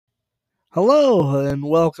Hello and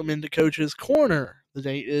welcome into Coach's Corner. The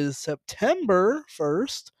date is September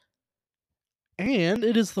 1st, and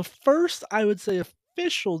it is the first, I would say,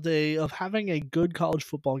 official day of having a good college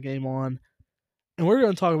football game on. And we're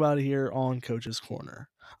going to talk about it here on Coach's Corner.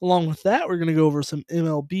 Along with that, we're going to go over some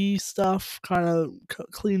MLB stuff, kind of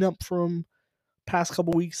clean up from past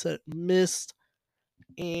couple weeks that missed.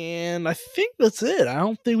 And I think that's it. I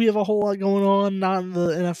don't think we have a whole lot going on, not in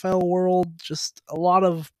the NFL world, just a lot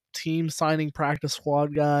of teams signing practice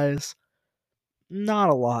squad guys. Not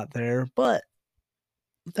a lot there, but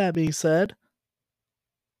with that being said,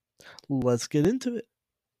 let's get into it.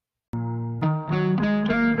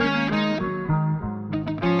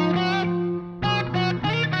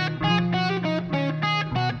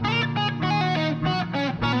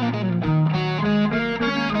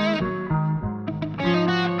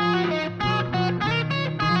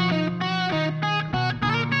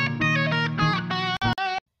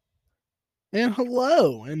 And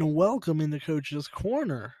hello, and welcome into Coach's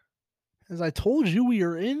Corner. As I told you, we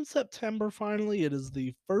are in September finally. It is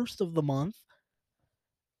the first of the month,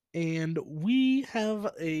 and we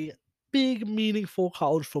have a big, meaningful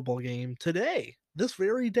college football game today, this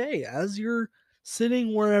very day, as you're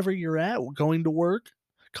sitting wherever you're at, going to work,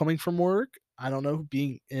 coming from work, I don't know,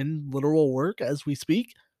 being in literal work as we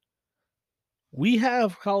speak. We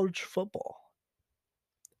have college football.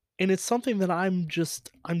 And it's something that I'm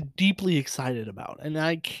deeply excited about, and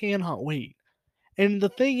I cannot wait. And the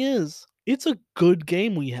thing is, it's a good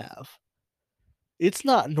game we have. It's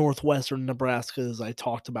not Northwestern Nebraska as I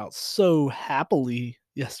talked about so happily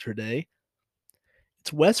yesterday.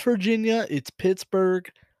 It's West Virginia, it's Pittsburgh,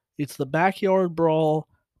 it's the backyard brawl,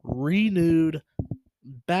 renewed,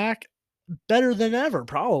 back better than ever,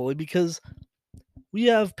 probably, because we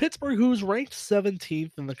have Pittsburgh, who's ranked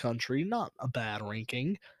 17th in the country, not a bad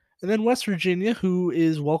ranking. And then West Virginia, who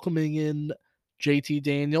is welcoming in JT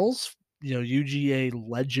Daniels, UGA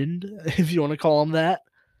legend, if you want to call him that.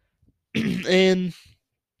 And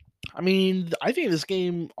I mean, I think this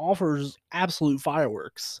game offers absolute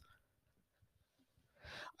fireworks.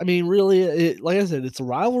 I mean, really, like I said, it's a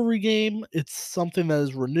rivalry game. It's something that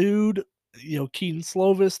is renewed. Keaton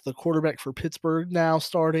Slovis, the quarterback for Pittsburgh, now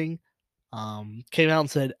starting, came out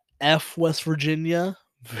and said F West Virginia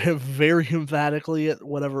very emphatically at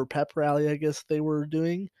whatever pep rally I guess they were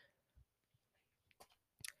doing.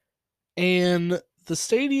 And the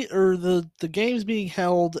stadium or the game's being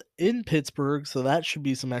held in Pittsburgh, so that should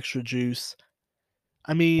be some extra juice.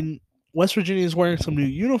 I mean, West Virginia is wearing some new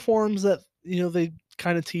uniforms that, they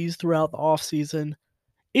kind of teased throughout the offseason.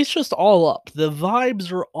 It's just all up. The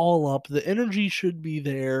vibes are all up. The energy should be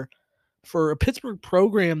there for a Pittsburgh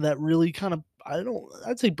program that really kind of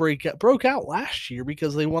I'd say broke out last year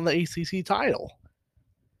because they won the ACC title.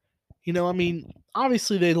 I mean,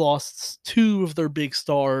 obviously they lost two of their big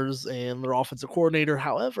stars and their offensive coordinator.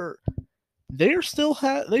 However, they still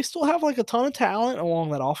have like a ton of talent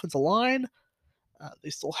along that offensive line.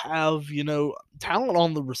 They still have talent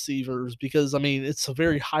on the receivers because I mean it's a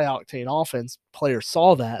very high octane offense. Players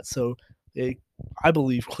saw that, so they I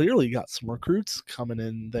believe clearly got some recruits coming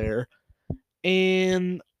in there.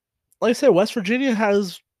 And like I said, West Virginia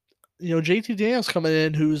has, JT Daniels coming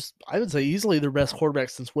in, who's, I would say, easily their best quarterback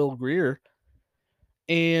since Will Greer.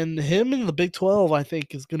 And him in the Big 12, I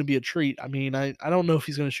think, is going to be a treat. I mean, I don't know if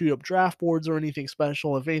he's going to shoot up draft boards or anything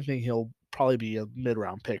special. If anything, he'll probably be a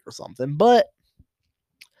mid-round pick or something. But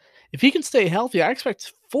if he can stay healthy,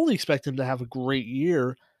 fully expect him to have a great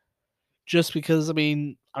year. Just because, I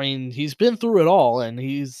mean, he's been through it all, and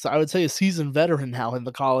he's, I would say, a seasoned veteran now in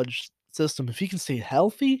the college system. If he can stay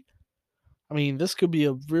healthy, I mean, this could be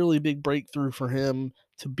a really big breakthrough for him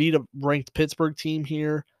to beat a ranked Pittsburgh team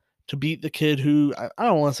here, to beat the kid who I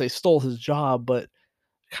don't want to say stole his job, but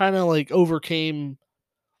kind of like overcame,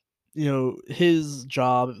 his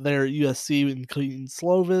job there at USC in Clayton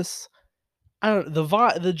Slovis. I don't the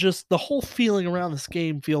vibe, the whole feeling around this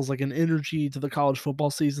game feels like an energy to the college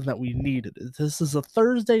football season that we needed. This is a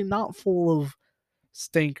Thursday not full of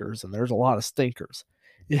stinkers, and there's a lot of stinkers.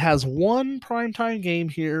 It has one primetime game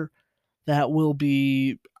here that will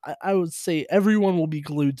be, I would say everyone will be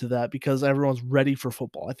glued to that because everyone's ready for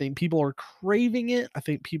football. I think people are craving it. I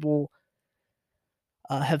think people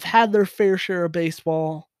have had their fair share of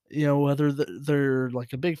baseball, whether they're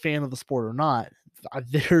like a big fan of the sport or not.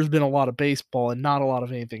 There's been a lot of baseball and not a lot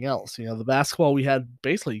of anything else. The basketball we had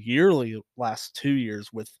basically yearly last 2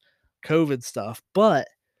 years with COVID stuff, but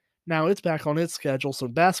now it's back on its schedule, so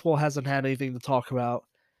basketball hasn't had anything to talk about.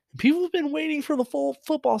 People have been waiting for the full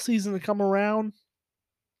football season to come around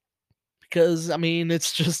because, I mean,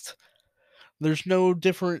 it's just There's no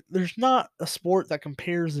different there's not a sport that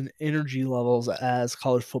compares in energy levels as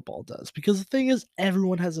college football does, because the thing is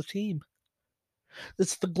everyone has a team.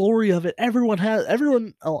 It's the glory of it. Everyone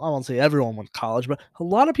oh, I won't say everyone went to college, but a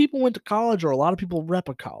lot of people went to college or a lot of people rep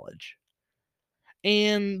a college.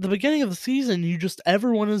 And the beginning of the season, you just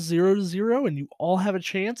everyone is 0-0 and you all have a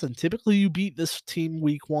chance, and typically you beat this team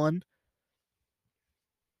week 1.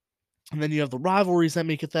 And then you have the rivalries that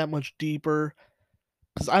make it that much deeper.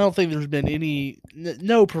 Because I don't think there's been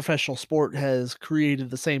no professional sport has created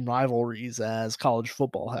the same rivalries as college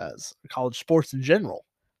football has, college sports in general.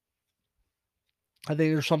 I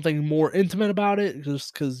think there's something more intimate about it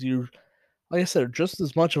just because you're, like I said, just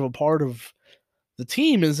as much of a part of the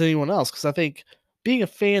team as anyone else. Because I think being a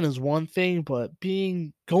fan is one thing, but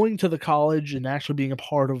going to the college and actually being a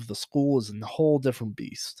part of the school is a whole different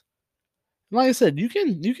beast. And like I said, you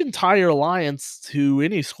can tie your alliance to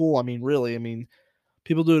any school. I mean, really, I mean,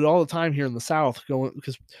 people do it all the time here in the South. Going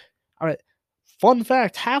because, all right, fun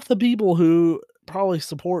fact: half the people who probably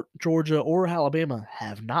support Georgia or Alabama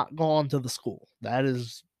have not gone to the school. That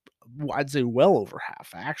is, I'd say, well over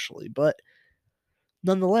half actually. But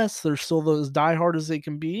nonetheless, they're still as diehard as they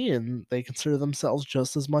can be, and they consider themselves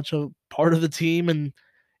just as much a part of the team and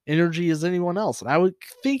energy as anyone else. And I would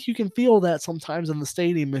think you can feel that sometimes in the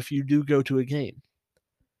stadium if you do go to a game.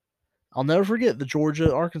 I'll never forget the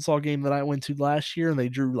Georgia Arkansas game that I went to last year, and they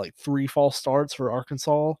drew like 3 false starts for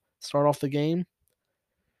Arkansas start off the game.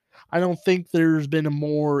 I don't think there's been a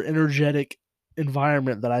more energetic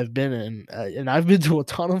environment that I've been in, and I've been to a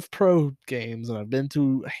ton of pro games, and I've been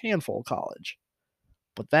to a handful of college.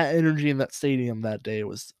 But that energy in that stadium that day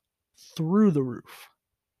was through the roof.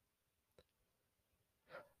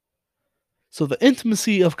 So the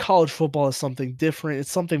intimacy of college football is something different.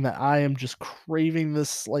 It's something that I am just craving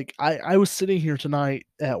this. Like I was sitting here tonight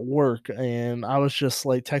at work and I was just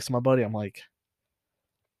like texting my buddy. I'm like,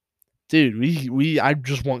 dude, we I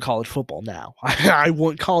just want college football now. I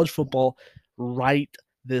want college football right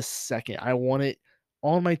this second. I want it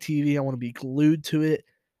on my TV. I want to be glued to it.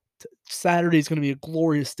 Saturday's going to be a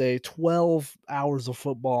glorious day. 12 hours of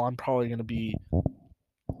football. I'm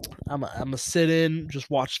gonna sit in, just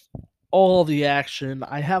watch all the action.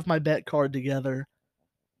 I have my bet card together.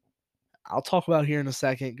 I'll talk about here in a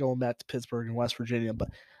second, going back to Pittsburgh and West Virginia, but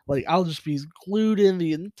like I'll just be glued in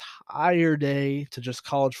the entire day to just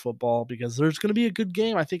college football because there's going to be a good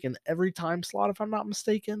game, I think, in every time slot, if I'm not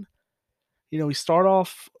mistaken. We start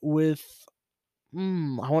off with, I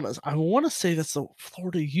want to say that's the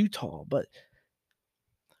Florida Utah, but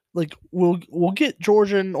like we'll get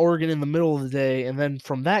Georgia and Oregon in the middle of the day, and then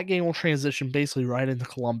from that game we'll transition basically right into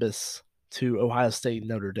Columbus to Ohio State and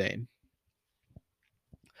Notre Dame.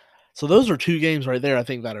 So those are 2 games right there, I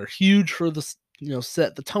think, that are huge for this,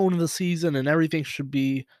 set the tone of the season, and everything should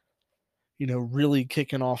be, really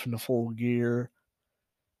kicking off into full gear.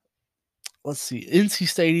 Let's see, NC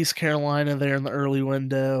State, East Carolina there in the early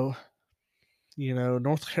window.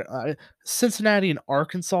 North Carolina, Cincinnati and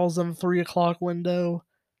Arkansas is in the 3 o'clock window.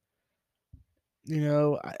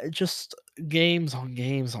 Just games on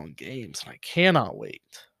games on games, and I cannot wait.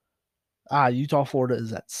 Utah, Florida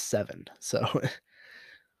is at 7, so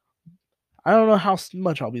I don't know how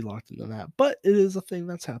much I'll be locked into that, but it is a thing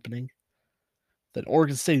that's happening. Then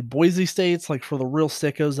Oregon State, Boise State's like for the real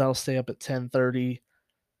sickos. That'll stay up at 10:30.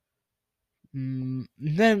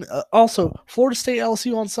 Then also Florida State,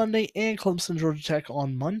 LSU on Sunday, and Clemson, Georgia Tech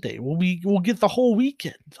on Monday. We'll get the whole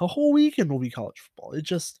weekend. The whole weekend will be college football. It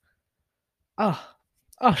just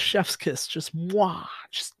chef's kiss. Just mwah.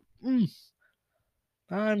 Just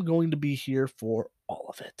I'm going to be here for all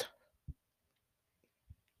of it.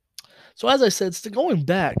 So as I said, going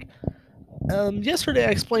back, yesterday I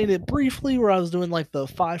explained it briefly where I was doing like the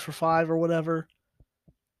 5 for 5 or whatever.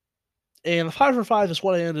 And the 5 for 5 is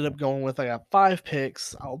what I ended up going with. I got 5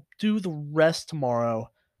 picks. I'll do the rest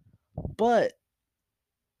tomorrow. But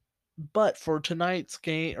for tonight's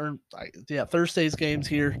game, Thursday's games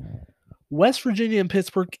here, West Virginia and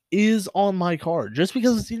Pittsburgh is on my card. Just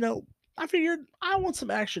because, I figured I want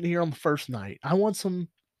some action here on the first night. I want some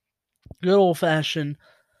good old-fashioned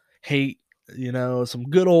hate, some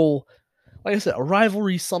good old, like I said, a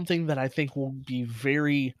rivalry, something that I think will be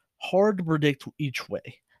very hard to predict each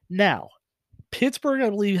way. Now, Pittsburgh, I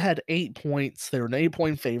believe, had 8 points. They were an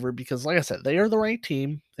 8-point favorite because, like I said, they are the ranked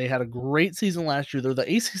team. They had a great season last year. They're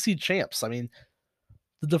the ACC champs. I mean,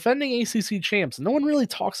 the defending ACC champs. No one really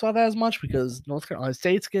talks about that as much because North Carolina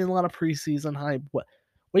State's getting a lot of preseason hype. What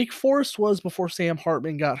Wake Forest was before Sam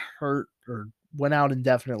Hartman got hurt or went out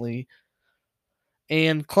indefinitely.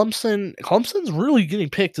 And Clemson's really getting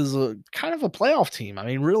picked as a kind of a playoff team. I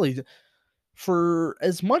mean, really, for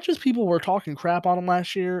as much as people were talking crap on them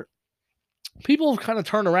last year, people have kind of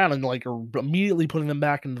turned around and like are immediately putting them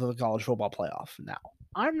back into the college football playoff. Now,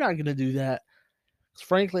 I'm not going to do that. 'Cause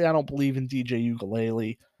frankly, I don't believe in DJ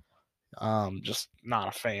Ukulele. Just not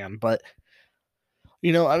a fan. But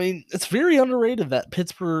I mean, it's very underrated that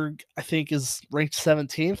Pittsburgh, I think, is ranked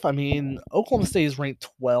 17th. I mean, Oklahoma State is ranked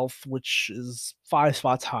 12th, which is 5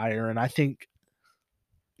 spots higher. And I think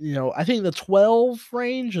the 12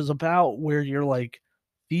 range is about where you're like,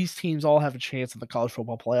 these teams all have a chance in the college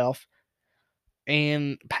football playoff.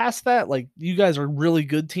 And past that, like, you guys are really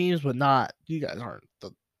good teams, but you guys aren't the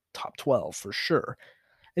top 12 for sure.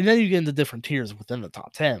 And then you get into different tiers within the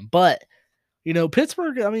top 10. But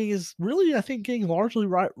Pittsburgh, I mean, is really, I think, getting largely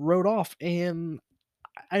wrote off, and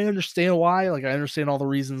I understand why. Like, I understand all the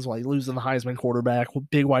reasons why losing the Heisman quarterback,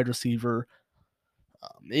 big wide receiver.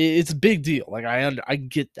 It's a big deal. Like, I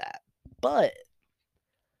get that, but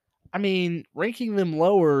I mean, ranking them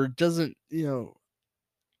lower doesn't,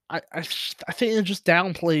 I think it just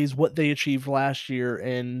downplays what they achieved last year,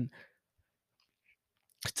 and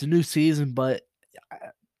it's a new season, but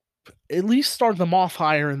at least start them off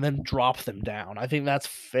higher and then drop them down. I think that's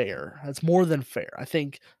fair. That's more than fair.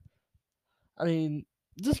 I mean,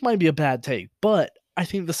 this might be a bad take, but I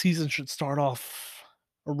think the season should start off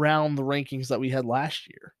around the rankings that we had last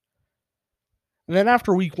year. And then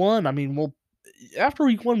after week 1, I mean, after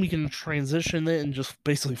week 1 we can transition it and just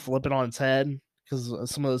basically flip it on its head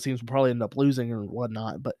because some of those teams will probably end up losing or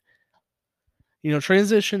whatnot. But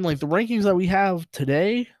transition, like, the rankings that we have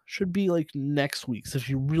today should be like next week's if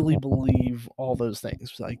you really believe all those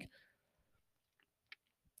things. Like,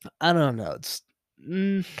 I don't know. It's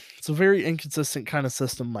a very inconsistent kind of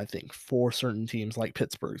system, I think, for certain teams like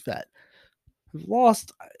Pittsburgh that have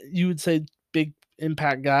lost. You would say big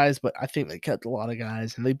impact guys, but I think they kept a lot of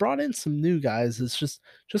guys and they brought in some new guys. It's just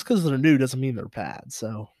because they're new doesn't mean they're bad.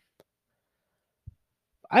 So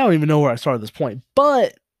I don't even know where I started this point,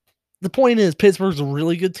 but the point is Pittsburgh's a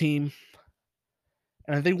really good team.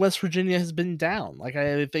 And I think West Virginia has been down. Like,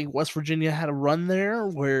 I think West Virginia had a run there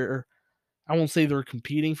where I won't say they're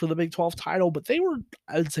competing for the Big 12 title, but they were,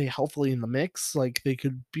 I would say, healthily in the mix. Like, they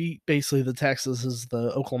could beat basically the Texases,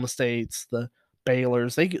 the Oklahoma States, the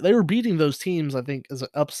Baylors. They were beating those teams, I think, as an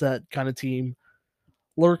upset kind of team,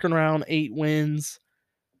 lurking around 8 wins.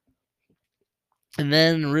 And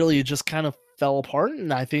then really it just kind of fell apart.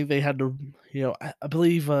 And I think they had to, I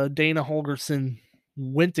believe Dana Holgorsen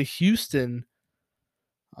went to Houston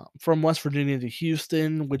from West Virginia to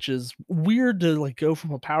Houston, which is weird to like go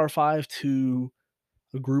from a Power 5 to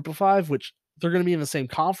a Group of 5, which they're going to be in the same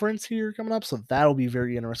conference here coming up, so that'll be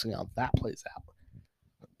very interesting how that plays out.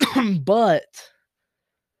 But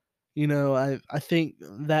I think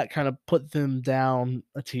that kind of put them down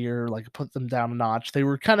a tier, like put them down a notch. They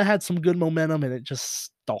were kind of had some good momentum, and it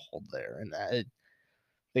just stalled there, and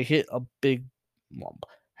they hit a big lump.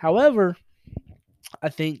 However, I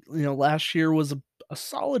think last year was a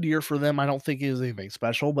solid year for them. I don't think it was anything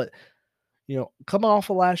special, but coming off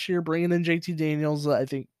of last year, bringing in JT Daniels, I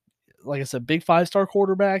think, like I said, big 5-star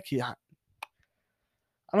quarterback. Yeah,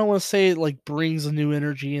 I don't want to say it like brings a new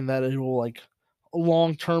energy and that it will like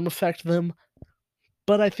long term affect them,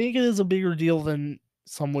 but I think it is a bigger deal than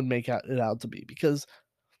some would make it out to be because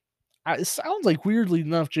it sounds like weirdly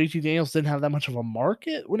enough, JT Daniels didn't have that much of a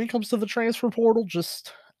market when it comes to the transfer portal.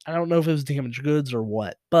 Just I don't know if it was damaged goods or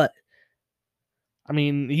what, but I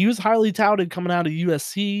mean, he was highly touted coming out of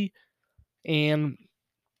USC, and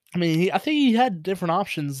I mean, I think he had different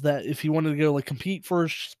options that if he wanted to go like compete for a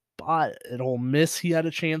spot at Ole Miss, he had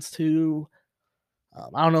a chance to.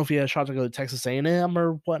 I don't know if he had a shot to go to Texas A&M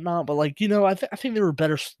or whatnot, but like I think there were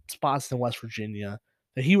better spots than West Virginia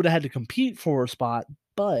that he would have had to compete for a spot,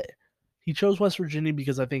 but he chose West Virginia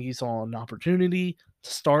because I think he saw an opportunity to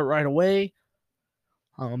start right away.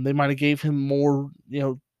 They might have gave him more,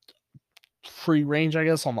 free range, I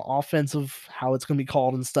guess, on the offensive, how it's going to be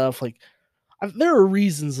called and stuff. Like, there are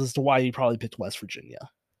reasons as to why he probably picked West Virginia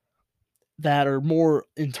that are more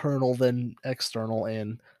internal than external.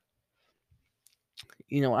 And,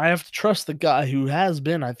 I have to trust the guy who has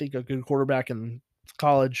been, I think, a good quarterback in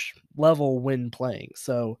college level when playing.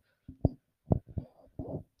 So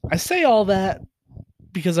I say all that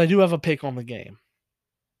because I do have a pick on the game.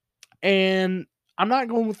 And I'm not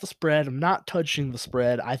going with the spread. I'm not touching the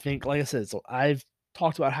spread. I think, like I said, so I've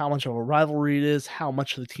talked about how much of a rivalry it is, how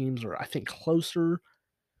much of the teams are, I think, closer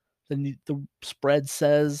than the spread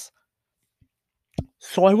says.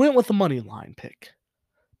 So I went with the money line pick.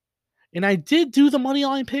 And I did do the money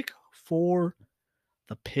line pick for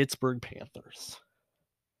the Pittsburgh Panthers.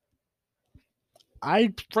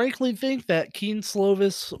 I frankly think that Keaton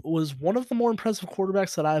Slovis was one of the more impressive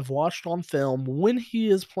quarterbacks that I've watched on film when he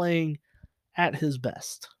is playing at his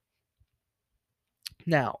best.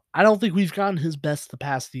 Now, I don't think we've gotten his best the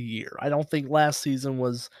past year. I don't think last season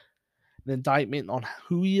was an indictment on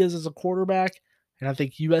who he is as a quarterback. And I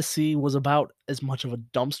think USC was about as much of a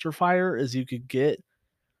dumpster fire as you could get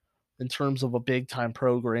in terms of a big time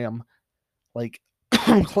program. Like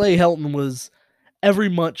Clay Helton was every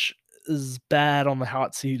much as bad on the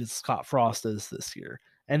hot seat as Scott Frost is this year.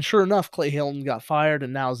 And sure enough, Clay Helton got fired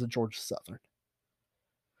and now is at Georgia Southern.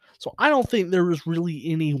 So I don't think there was really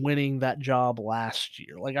any winning that job last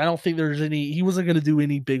year. Like I don't think there's any he wasn't going to do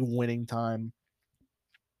any big winning time.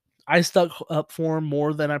 I stuck up for him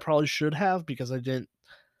more than I probably should have because I didn't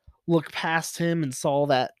look past him and saw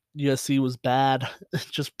that USC was bad,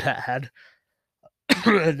 just bad.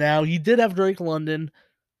 Now he did have Drake London,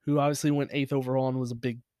 who obviously went 8th overall and was a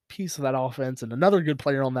big piece of that offense and another good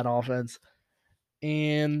player on that offense.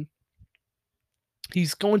 And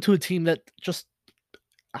he's going to a team that just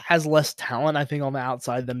has less talent, I think, on the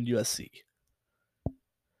outside than USC.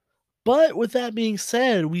 But with that being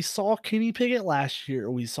said, we saw Kenny Pickett last year.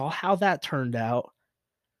 We saw how that turned out.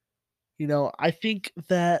 I think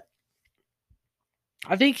Keaton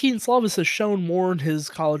Slovis has shown more in his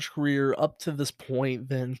college career up to this point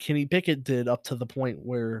than Kenny Pickett did up to the point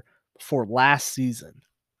where before last season.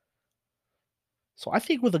 So I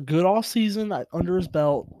think with a good offseason under his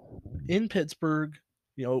belt in Pittsburgh,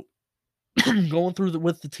 going through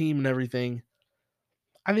with the team and everything,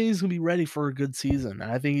 I think he's going to be ready for a good season.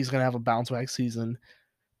 And I think he's going to have a bounce back season.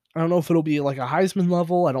 I don't know if it'll be like a Heisman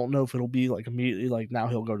level. I don't know if it'll be like immediately like now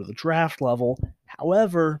he'll go to the draft level.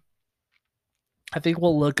 However, I think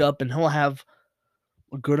we'll look up and he'll have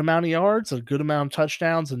a good amount of yards, a good amount of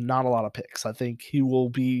touchdowns, and not a lot of picks. I think he will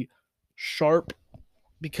be sharp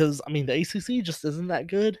because, the ACC just isn't that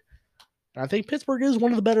good. And I think Pittsburgh is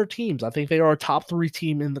one of the better teams. I think they are a top 3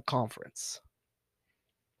 team in the conference.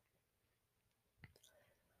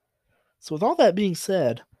 So with all that being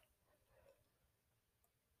said,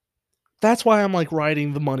 that's why I'm like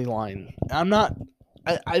riding the money line.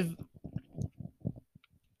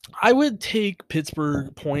 I would take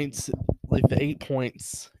Pittsburgh points, like the 8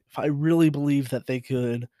 points, if I really believe that they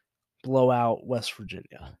could blow out West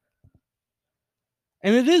Virginia.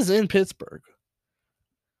 And it is in Pittsburgh.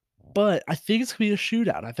 But I think it's going to be a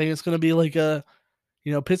shootout. I think it's going to be like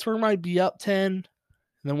Pittsburgh might be up 10, and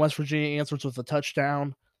then West Virginia answers with a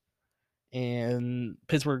touchdown, and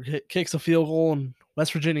Pittsburgh kicks a field goal, and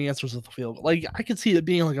West Virginia answers with a field goal. Like, I could see it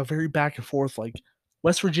being like a very back and forth, like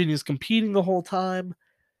West Virginia's competing the whole time,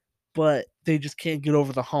 but they just can't get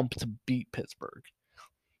over the hump to beat Pittsburgh.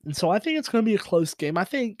 And so I think it's going to be a close game. I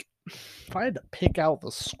think if I had to pick out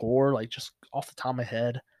the score, like just off the top of my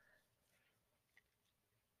head,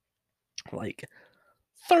 like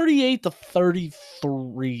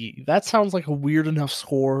 38-33. That sounds like a weird enough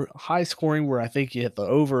score. High scoring where I think you hit the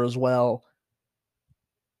over as well.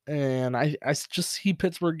 And I just see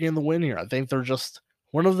Pittsburgh getting the win here. I think they're just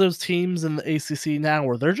one of those teams in the ACC now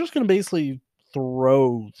where they're just going to basically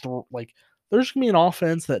throw like there's going to be an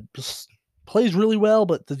offense that just plays really well,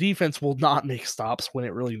 but the defense will not make stops when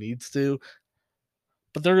it really needs to.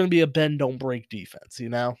 But they're going to be a bend don't break defense,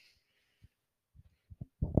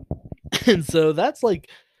 And so that's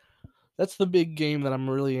the big game that I'm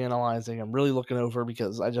really analyzing. I'm really looking over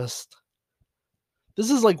because this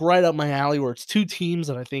is like right up my alley where it's 2 teams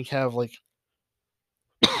that I think have like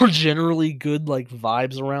generally good like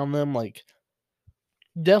vibes around them. Like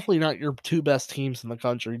definitely not your 2 best teams in the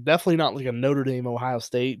country. Definitely not like a Notre Dame, Ohio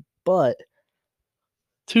State, but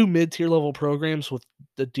 2 mid-tier level programs with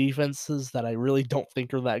the defenses that I really don't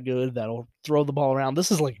think are that good that'll throw the ball around.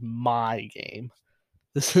 This is like my game.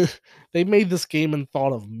 They made this game and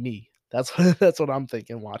thought of me. That's what I'm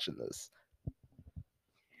thinking watching this.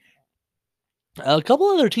 A couple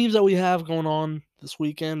other teams that we have going on this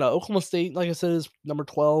weekend. Oklahoma State, like I said, is number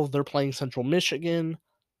 12. They're playing Central Michigan.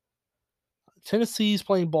 Tennessee's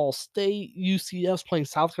playing Ball State. UCF's playing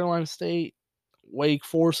South Carolina State. Wake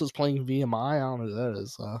Forest is playing VMI. I don't know who that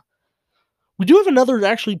is. We do have another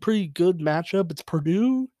actually pretty good matchup. It's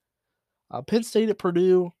Purdue. Penn State at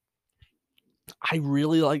Purdue. I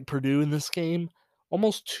really like Purdue in this game.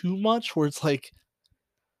 Almost too much, where it's like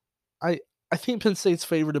I think Penn State's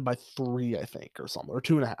favored by 3, I think, or something, or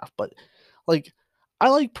 2.5. But like, I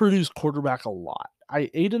like Purdue's quarterback a lot.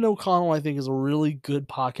 Aiden O'Connell, I think, is a really good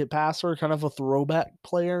pocket passer, kind of a throwback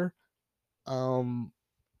player.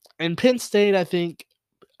 And Penn State, I think,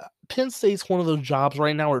 Penn State's one of those jobs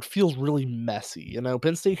right now where it feels really messy.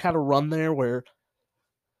 Penn State had a run there where,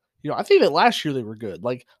 I think that last year they were good.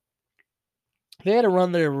 Like, they had a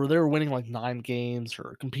run there where they were winning like 9 games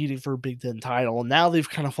or competing for a Big Ten title, and now they've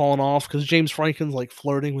kind of fallen off because James Franklin's like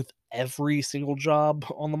flirting with every single job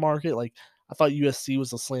on the market. Like I thought USC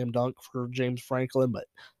was a slam dunk for James Franklin, but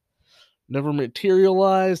never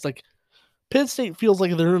materialized. Like Penn State feels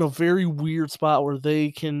like they're in a very weird spot where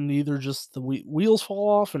they can either just the wheels fall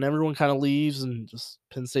off and everyone kind of leaves and just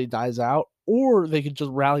Penn State dies out, or they could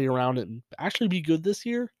just rally around it and actually be good this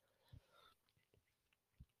year.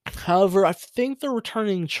 However, I think they're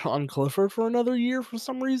returning Sean Clifford for another year for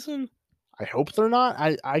some reason. I hope they're not.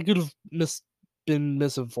 I could have been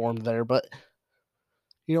misinformed there, but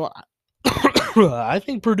you know, I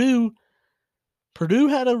think Purdue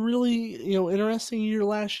had a really interesting year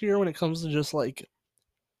last year when it comes to just like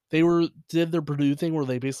they did their Purdue thing where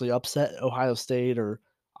they basically upset Ohio State or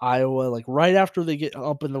Iowa like right after they get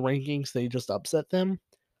up in the rankings, they just upset them.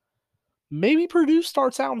 Maybe Purdue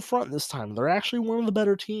starts out in front this time. They're actually one of the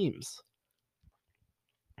better teams.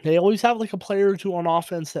 They always have like a player or two on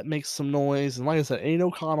offense that makes some noise. And like I said, Aiden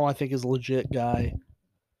O'Connell, I think, is a legit guy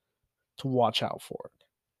to watch out for.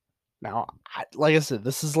 Now, like I said,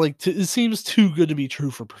 this is like it seems too good to be true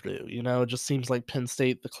for Purdue. It just seems like Penn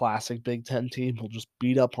State, the classic Big Ten team, will just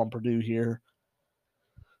beat up on Purdue here.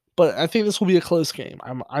 But I think this will be a close game.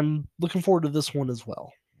 I'm looking forward to this one as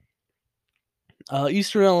well.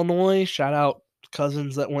 Eastern Illinois, shout out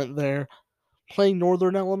cousins that went there, playing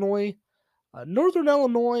Northern Illinois. Northern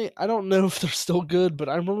Illinois, I don't know if they're still good, but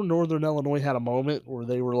I remember Northern Illinois had a moment where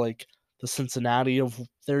they were like the Cincinnati of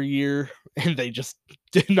their year, and they just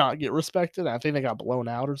did not get respected. I think they got blown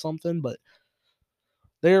out or something, but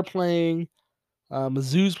they're playing.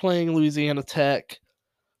 Mizzou's playing Louisiana Tech.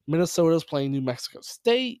 Minnesota's playing New Mexico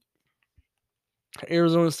State.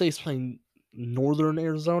 Arizona State's playing Northern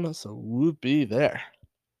Arizona, so whoopee there.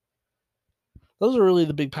 Those are really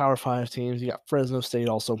the big Power 5 teams. You got Fresno State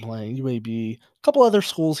also playing, UAB, a couple other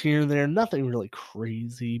schools here and there. Nothing really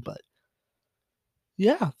crazy, but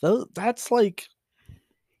yeah, that's like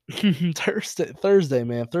Thursday,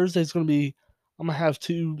 man. Thursday's gonna be. I'm gonna have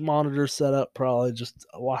 2 monitors set up, probably just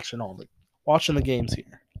watching the games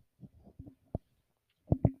here.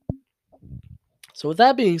 So with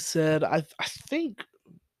that being said, I think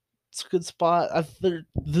it's a good spot.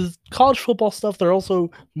 The college football stuff, they're also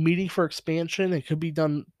meeting for expansion. It could be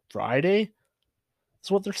done Friday. Is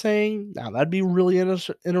what they're saying. Now that'd be really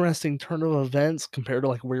interesting turn of events compared to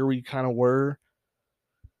like where we kind of were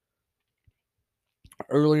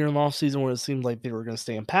earlier in the offseason where it seemed like they were going to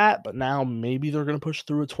stay in pat, but now maybe they're going to push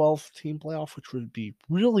through a 12-team playoff, which would be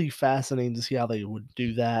really fascinating to see how they would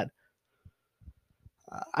do that.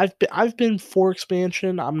 I've been for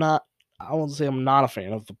expansion. I won't say I'm not a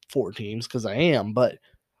fan of the 4 teams because I am, but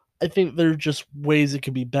I think there are just ways it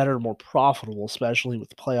could be better, more profitable, especially with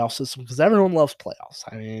the playoff system, because everyone loves playoffs.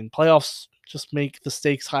 I mean, playoffs just make the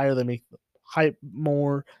stakes higher, they make the hype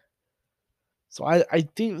more. So I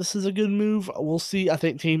think this is a good move. We'll see. I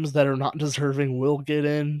think teams that are not deserving will get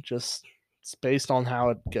in, just it's based on how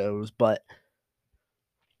it goes. But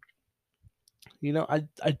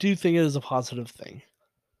I do think it is a positive thing.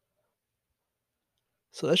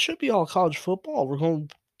 So that should be all college football. We're going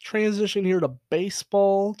to transition here to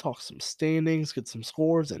baseball, talk some standings, get some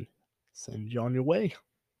scores, and send you on your way.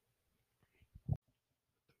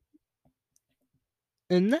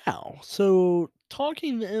 And now, so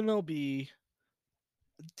talking the MLB,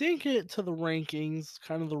 didn't get to the rankings,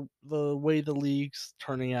 kind of the way the league's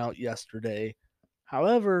turning out yesterday.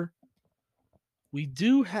 However, we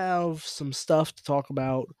do have some stuff to talk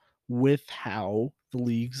about with how the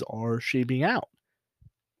leagues are shaping out.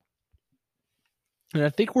 And I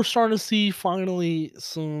think we're starting to see finally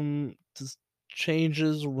some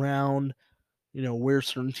changes around, where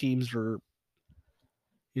certain teams are,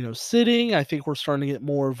 sitting. I think we're starting to get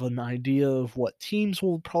more of an idea of what teams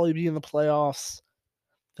will probably be in the playoffs,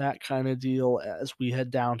 that kind of deal as we head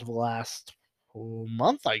down to the last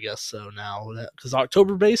month, I guess so now, because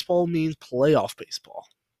October baseball means playoff baseball.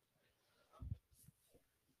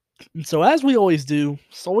 And so as we always do,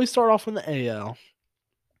 so we start off in the AL.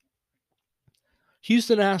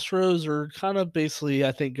 Houston Astros are kind of basically,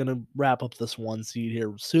 I think, going to wrap up this 1 seed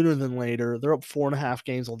here sooner than later. They're up 4.5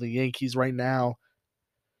 games on the Yankees right now.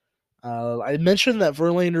 I mentioned that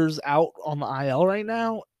Verlander's out on the IL right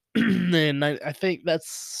now, and I think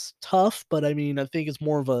that's tough, but I mean, I think it's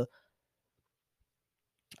more of a,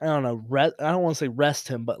 I don't know, I don't want to say rest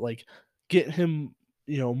him, but like get him,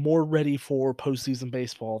 more ready for postseason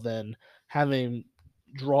baseball than having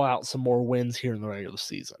draw out some more wins here in the regular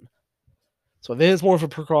season. So I think it's more of a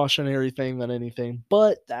precautionary thing than anything,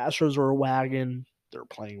 but the Astros are a wagon. They're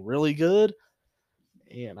playing really good,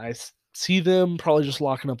 and I see them probably just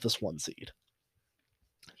locking up this 1 seed.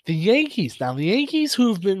 The Yankees. Now, the Yankees, who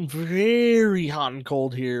have been very hot and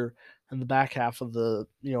cold here in the back half of the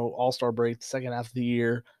All-Star break, the second half of the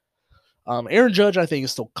year. Aaron Judge, I think,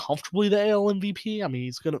 is still comfortably the AL MVP. I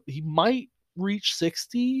mean, he might reach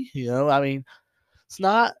 60. I mean, it's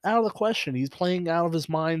not out of the question. He's playing out of his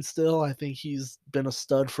mind still. I think he's been a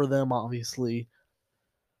stud for them, obviously.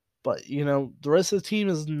 But, the rest of the team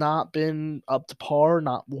has not been up to par,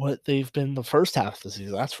 not what they've been the first half of the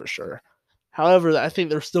season, that's for sure. However, I think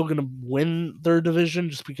they're still going to win their division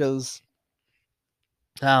just because,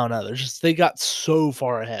 I don't know, they got so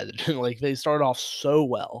far ahead. Like, they started off so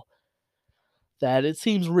well that it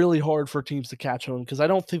seems really hard for teams to catch them because I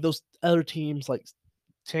don't think those other teams like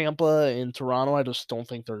Tampa and Toronto, I just don't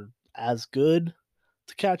think they're as good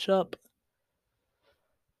to catch up.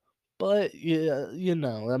 But yeah,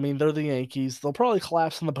 I mean, they're the Yankees. They'll probably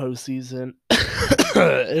collapse in the postseason.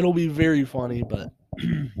 It'll be very funny, but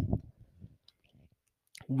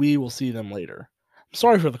we will see them later. I'm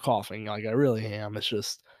sorry for the coughing. Like, I really am. It's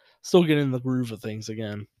just still getting in the groove of things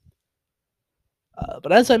again.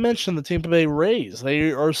 But as I mentioned, the Tampa Bay Rays,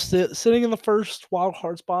 they are sitting in the first wild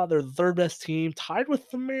card spot. They're the third best team, tied with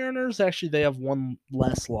the Mariners. Actually, they have one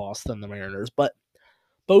less loss than the Mariners, but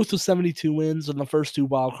both with 72 wins in the first two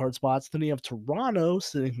wild card spots. Then you have Toronto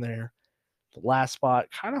sitting there, the last spot,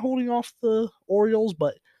 kind of holding off the Orioles,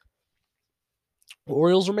 but the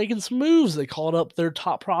Orioles are making some moves. They called up their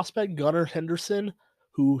top prospect, Gunnar Henderson,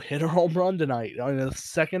 who hit a home run tonight on the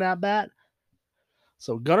second at bat.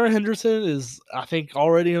 So Gunnar Henderson is, I think,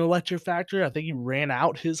 already an electric factor. I think he ran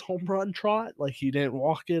out his home run trot. Like, he didn't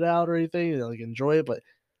walk it out or anything, like, enjoy it, but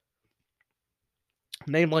a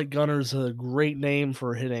name like Gunnar's a great name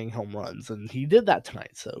for hitting home runs, and he did that tonight.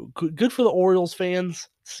 So good for the Orioles fans.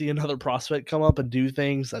 See another prospect come up and do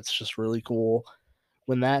things. That's just really cool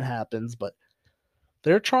when that happens. But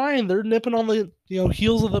they're trying. They're nipping on the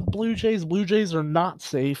heels of the Blue Jays. Blue Jays are not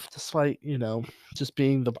safe, despite just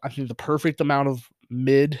being I think the perfect amount of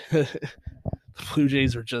mid. The Blue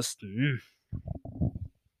Jays are just.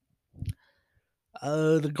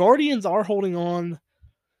 The Guardians are holding on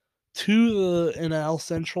to the NL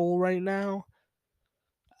Central right now.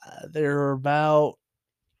 They're about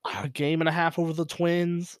a game and a half over the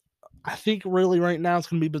Twins. I think really right now it's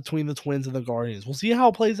going to be between the Twins and the Guardians. We'll see how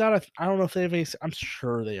it plays out. I don't know if they have any. I'm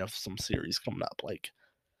sure they have some series coming up. Like,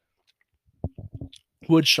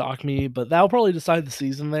 would shock me, but that'll probably decide the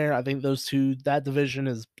season there. I think that division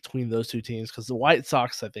is between those two teams because the White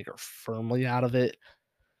Sox, I think, are firmly out of it.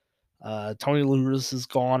 Tony La Russa is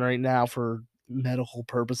gone right now for medical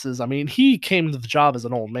purposes. I mean, he came to the job as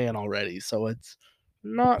an old man already, so it's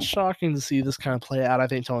not shocking to see this kind of play out. I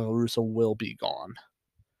think Tony La Russa will be gone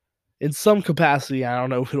in some capacity. I don't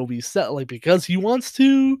know if it'll be set like because he wants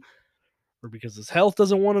to or because his health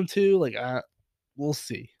doesn't want him to. Like, we'll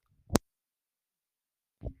see.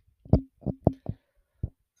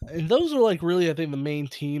 And those are like really, I think, the main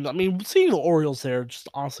teams. I mean, seeing the Orioles there just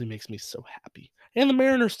honestly makes me so happy. And the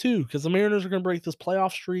Mariners too, because the Mariners are going to break this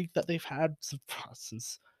playoff streak that they've had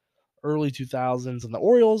since early 2000s. And the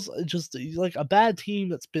Orioles, just like a bad team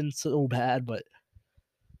that's been so bad, but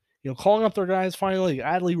calling up their guys finally.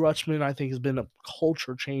 Adley Rutschman, I think, has been a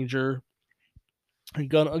culture changer. And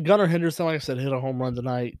Gunnar Henderson, like I said, hit a home run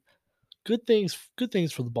tonight. Good things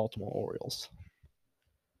for the Baltimore Orioles.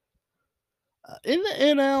 In the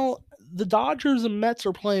NL, the Dodgers and Mets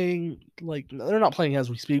are playing, like, they're not playing as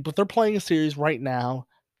we speak, but they're playing a series right now.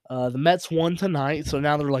 The Mets won tonight, so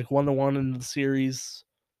now they're like 1-1 in the series.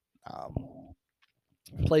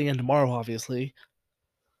 Playing in tomorrow, obviously.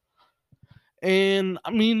 And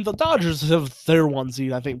I mean, the Dodgers have their one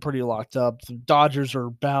seed, I think, pretty locked up. The Dodgers are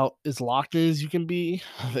about as locked in as you can be.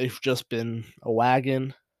 They've just been a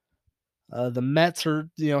wagon. The Mets are,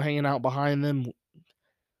 hanging out behind them.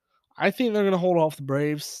 I think they're going to hold off the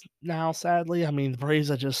Braves now, sadly. I mean, the Braves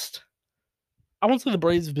I won't say the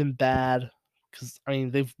Braves have been bad because, I mean,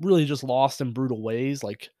 they've really just lost in brutal ways.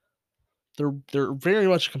 Like, they're very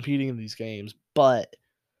much competing in these games, but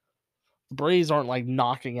the Braves aren't like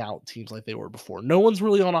knocking out teams like they were before. No one's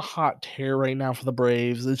really on a hot tear right now for the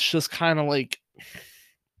Braves. It's just kind of like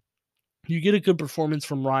you get a good performance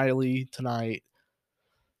from Riley tonight.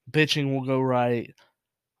 Pitching will go right.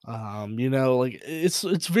 Like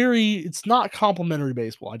it's not complimentary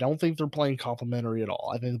baseball. I don't think they're playing complimentary at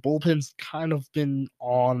all. I think the bullpen's kind of been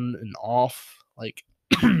on and off, like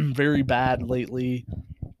very bad lately.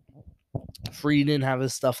 Free didn't have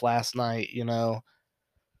his stuff last night,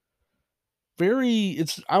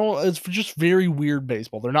 it's just very weird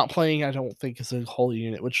baseball. They're not playing, I don't think, as a whole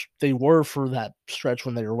unit, which they were for that stretch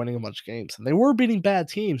when they were winning a bunch of games. And they were beating bad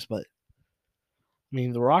teams, but I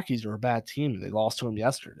mean, the Rockies are a bad team. They lost to them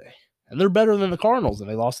yesterday. And they're better than the Cardinals, and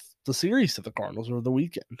they lost the series to the Cardinals over the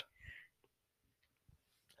weekend.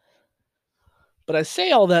 But I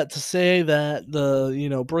say all that to say that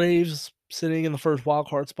the Braves sitting in the first wild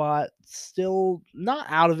card spot, still not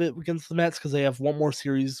out of it against the Mets because they have one more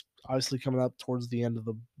series obviously coming up towards the end of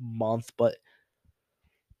the month, but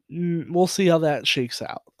we'll see how that shakes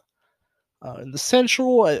out. In the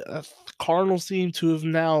Central, Cardinals seem to have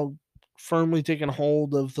now firmly taken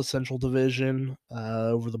hold of the Central Division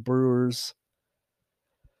over the Brewers.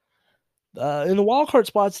 In the wild card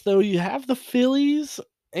spots, though, you have the Phillies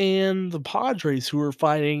and the Padres who are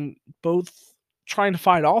fighting, both trying to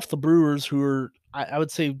fight off the Brewers, who are, I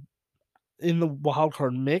would say, in the wild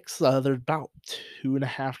card mix. They're about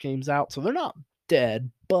 2.5 games out, so they're not dead,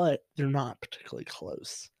 but they're not particularly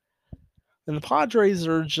close. And the Padres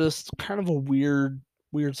are just kind of a weird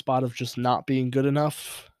spot of just not being good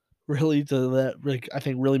enough, really, to I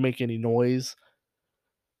think, really make any noise.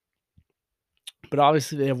 But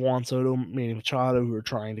obviously, they have Juan Soto, Manny Machado, who are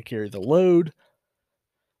trying to carry the load.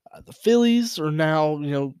 The Phillies are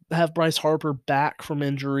now, have Bryce Harper back from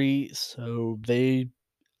injury, so they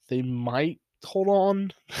might hold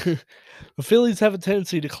on. The Phillies have a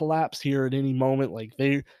tendency to collapse here at any moment. Like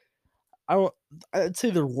I'd say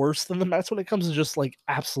they're worse than the Mets when it comes to just like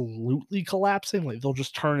absolutely collapsing. Like they'll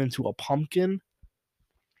just turn into a pumpkin.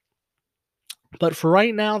 But for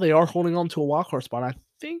right now, they are holding on to a wildcard spot. I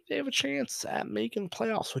think they have a chance at making the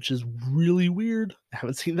playoffs, which is really weird. I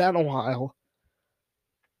haven't seen that in a while.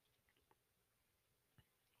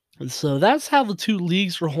 And so that's how the two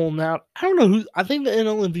leagues are holding out. I don't know who. I think the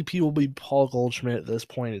NL MVP will be Paul Goldschmidt at this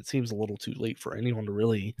point. It seems a little too late for anyone to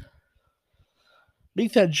really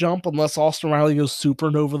make that jump unless Austin Riley goes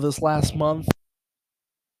supernova this last month.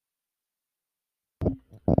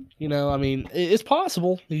 I mean, it's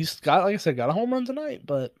possible. He's got, like I said, got a home run tonight,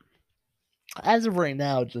 but as of right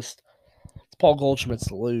now, it's Paul Goldschmidt's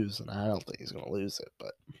to lose, and I don't think he's going to lose it.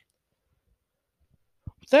 But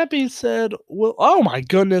with that being said, oh my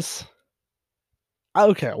goodness.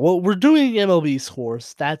 Okay, well, we're doing MLB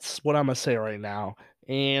scores. That's what I'm gonna say right now.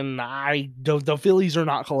 And the Phillies are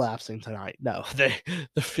not collapsing tonight. No, the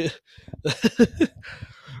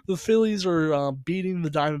the Phillies are beating the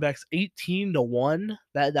Diamondbacks 18-1.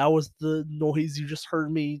 That was the noise you just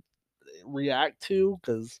heard me react to,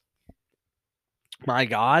 because my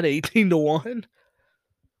God, 18-1.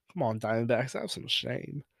 Come on, Diamondbacks, have some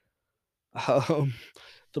shame. Um,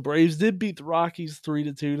 the Braves did beat the Rockies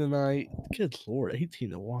 3-2 tonight. Good Lord,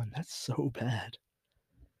 18-1. That's so bad.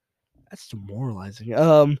 That's demoralizing.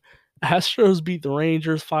 Astros beat the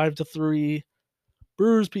Rangers 5-3.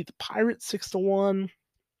 Brewers beat the Pirates 6-1.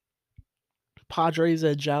 Padres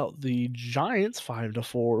edge out the Giants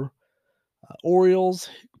 5-4. Orioles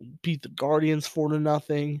beat the Guardians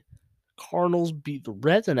 4-0. Cardinals beat the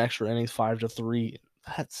Reds in extra innings 5-3.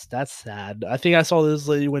 That's sad. I think I saw this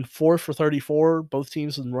lady went 4 for 34. Both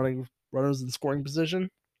teams with runners in scoring position.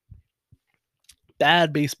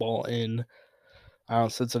 Bad baseball in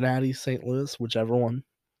Cincinnati, St. Louis, whichever one.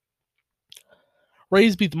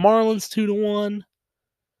 Rays beat the Marlins 2-1.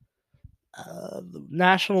 The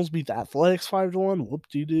Nationals beat the Athletics 5-1.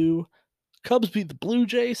 Whoop-de-doo. Cubs beat the Blue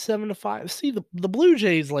Jays 7-5. See, the Blue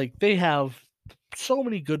Jays, like, they have so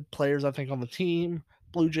many good players, I think, on the team.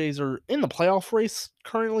 Blue Jays are in the playoff race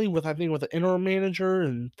currently with the interim manager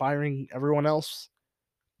and firing everyone else.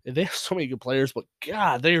 They have so many good players, but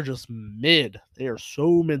God, they are just mid. They are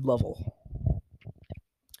so mid-level.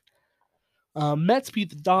 Mets beat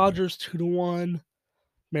the Dodgers 2-1.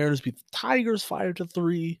 Mariners beat the Tigers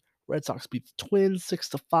 5-3. Red Sox beat the Twins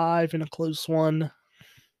 6-5 in a close one.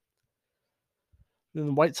 Then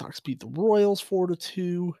the White Sox beat the Royals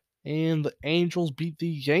 4-2, and the Angels beat the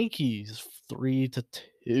Yankees 3-2.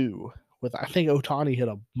 With, I think, Ohtani hit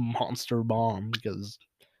a monster bomb because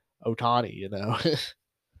Ohtani,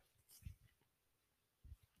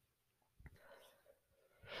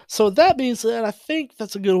 So that being said, I think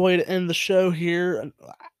that's a good way to end the show here.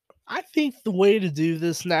 I think the way to do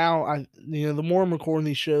this now, the more I'm recording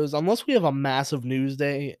these shows, unless we have a massive news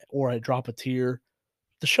day or I drop a tier,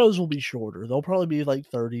 the shows will be shorter. They'll probably be like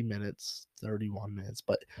 30 minutes, 31 minutes.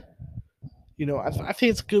 But, I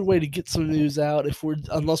think it's a good way to get some news out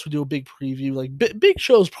unless we do a big preview. Like, big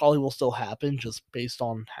shows probably will still happen just based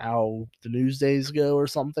on how the news days go or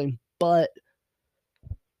something. But,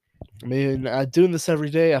 I mean, doing this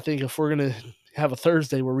every day, I think if we're going to have a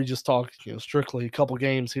Thursday where we just talk, strictly a couple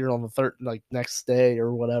games here on the next day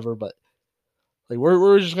or whatever, but like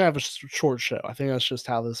we're just gonna have a short show. I think that's just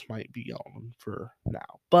how this might be going for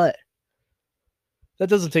now. But that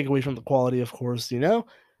doesn't take away from the quality, of course.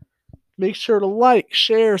 Make sure to like,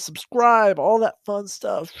 share, subscribe, all that fun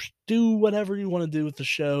stuff. Do whatever you want to do with the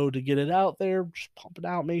show to get it out there. Just pump it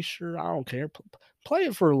out. Make sure, I don't care. Play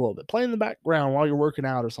it for a little bit. Play in the background while you're working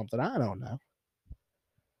out or something. I don't know.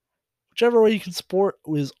 Whichever way you can support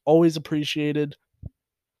is always appreciated.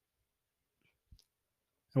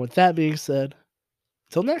 And with that being said,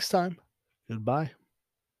 until next time, goodbye.